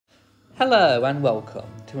Hello and welcome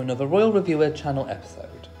to another Royal Reviewer channel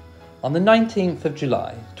episode. On the 19th of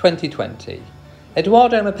July 2020,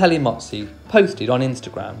 Edoardo Mapelli Mozzi posted on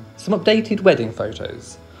Instagram some updated wedding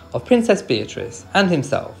photos of Princess Beatrice and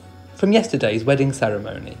himself from yesterday's wedding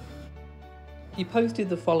ceremony. He posted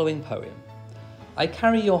the following poem: "I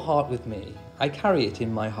carry your heart with me, I carry it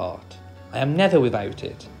in my heart. I am never without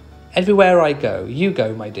it. Everywhere I go, you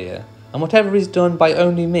go, my dear, and whatever is done by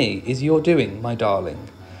only me is your doing, my darling.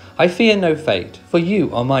 I fear no fate, for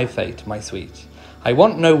you are my fate, my sweet. I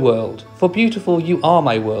want no world, for beautiful you are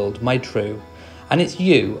my world, my true. And it's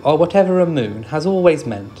you, or whatever a moon has always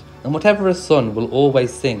meant, and whatever a sun will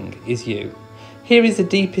always sing, is you. Here is the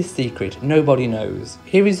deepest secret nobody knows.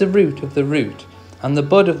 Here is the root of the root, and the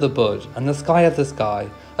bud of the bud, and the sky of the sky,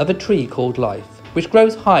 of a tree called life, which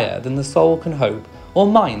grows higher than the soul can hope, or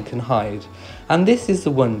mind can hide. And this is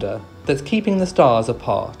the wonder that's keeping the stars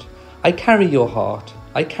apart. I carry your heart,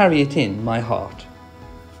 I carry it in my heart."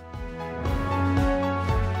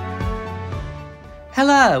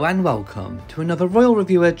 Hello and welcome to another Royal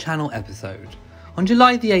Reviewer channel episode. On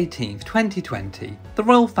July the 18th, 2020, the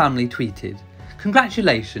royal family tweeted,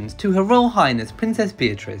 "Congratulations to Her Royal Highness Princess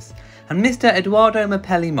Beatrice and Mr. Edoardo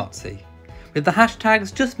Mapelli Mozzi," with the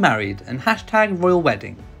hashtags just married and hashtag royal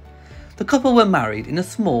wedding. The couple were married in a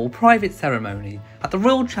small private ceremony at the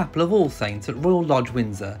Royal Chapel of All Saints at Royal Lodge,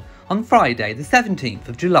 Windsor, on Friday the 17th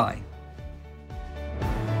of July.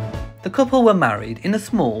 The couple were married in a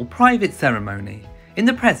small private ceremony in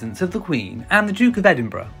the presence of the Queen and the Duke of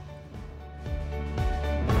Edinburgh.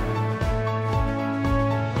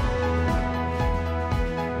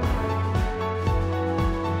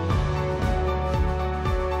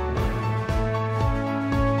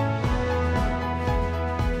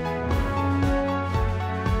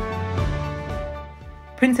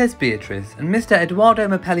 Princess Beatrice and Mr. Edoardo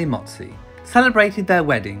Mapelli Mozzi celebrated their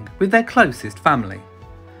wedding with their closest family.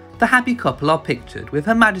 The happy couple are pictured with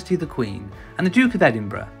Her Majesty the Queen and the Duke of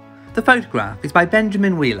Edinburgh. The photograph is by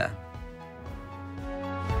Benjamin Wheeler.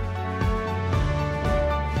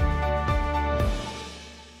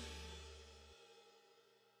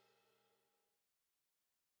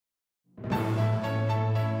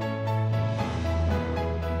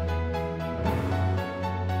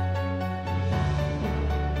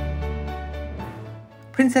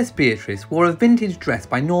 Princess Beatrice wore a vintage dress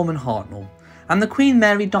by Norman Hartnell and the Queen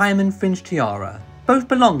Mary diamond fringed tiara, both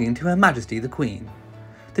belonging to Her Majesty the Queen.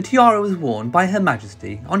 The tiara was worn by Her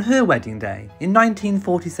Majesty on her wedding day in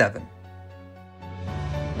 1947.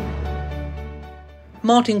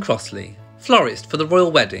 Martin Crossley, florist for the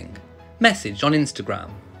royal wedding, messaged on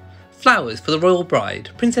Instagram: "Flowers for the royal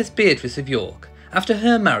bride, Princess Beatrice of York, after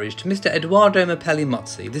her marriage to Mr. Edoardo Mapelli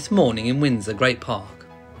Mozzi this morning in Windsor Great Park."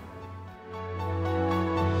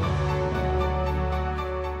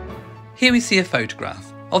 Here we see a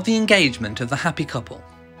photograph of the engagement of the happy couple.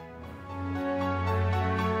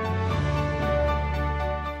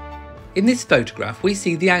 In this photograph we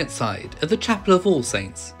see the outside of the Chapel of All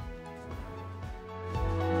Saints.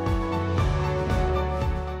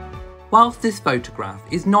 Whilst this photograph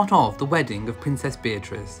is not of the wedding of Princess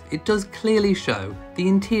Beatrice, it does clearly show the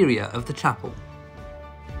interior of the chapel.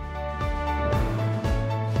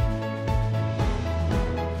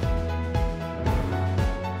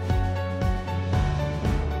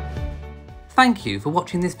 Thank you for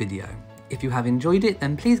watching this video. If you have enjoyed it,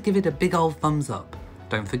 then please give it a big old thumbs up.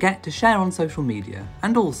 Don't forget to share on social media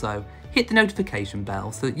and also hit the notification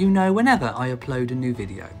bell so that you know whenever I upload a new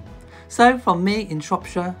video. So from me in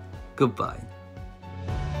Shropshire, goodbye.